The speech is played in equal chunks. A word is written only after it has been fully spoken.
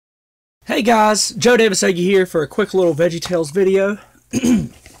Hey guys, Joe Davis Eggie here for a quick little VeggieTales video.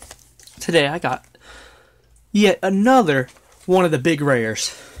 Today I got yet another one of the big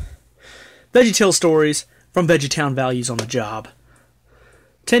rares. VeggieTales stories from VeggieTown Values on the Job.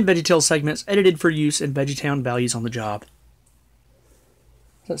 10 VeggieTales segments edited for use in VeggieTown Values on the Job.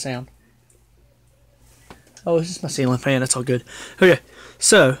 How's that sound? Oh, it's just my ceiling fan, that's all good. Okay,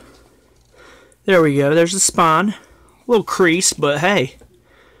 so, there we go, there's the spine. A little creased, but hey.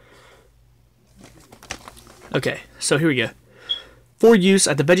 Okay, so here we go. For use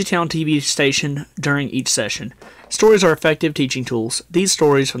at the VeggieTown TV station during each session. Stories are effective teaching tools. These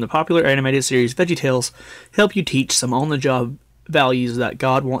stories from the popular animated series VeggieTales help you teach some on-the-job values that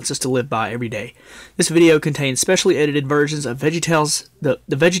God wants us to live by every day. This video contains specially edited versions of VeggieTales, the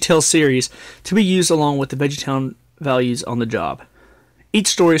VeggieTales series, to be used along with the VeggieTown values on the job. Each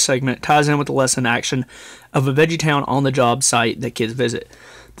story segment ties in with the lesson action of a VeggieTown on-the-job site that kids visit.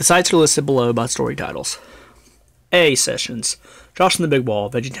 The sites are listed below by story titles. A sessions: Josh and the Big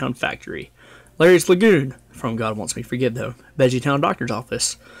Wall, VeggieTown Factory. Larry's Lagoon, from God Wants Me Forgive Though, VeggieTown Doctor's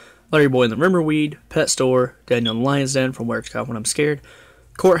Office. Larry Boy and the Rimmerweed, Pet Store, Daniel and the Lion's Den, from Where's God When I'm Scared.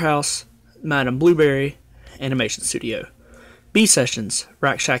 Courthouse, Madam Blueberry, Animation Studio. B sessions: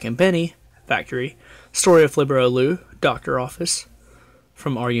 Rack Shack and Benny, Factory. Story of Flibber Lou, Doctor Office,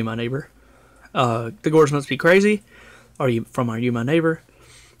 from Are You My Neighbor. The Gorge Must Be Crazy, Are You My Neighbor,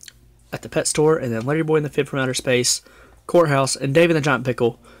 at the Pet Store, and then Larry Boy and the Fib from Outer Space, Courthouse, and Dave and the Giant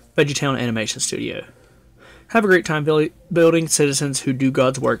Pickle, VeggieTown Animation Studio. Have a great time building citizens who do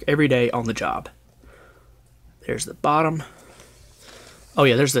God's work every day on the job. There's the bottom. Oh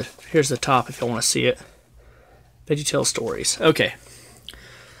yeah, here's the top if you want to see it. VeggieTales stories. Okay.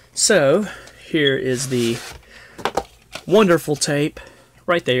 So, here is the wonderful tape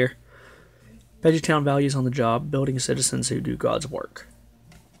right there. VeggieTown values on the job, building citizens who do God's work.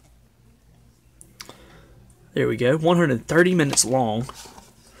 There we go. 130 minutes long.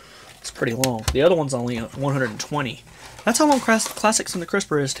 It's pretty long. The other one's only 120. That's how long Classics in the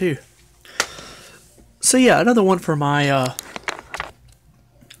Crisper is, too. So, yeah, another one for my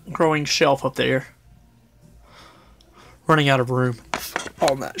growing shelf up there. Running out of room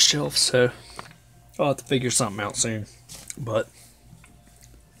on that shelf, so I'll have to figure something out soon. But,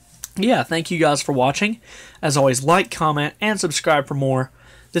 yeah, thank you guys for watching. As always, like, comment, and subscribe for more.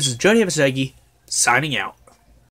 This is Joe Davis Eggie, signing out.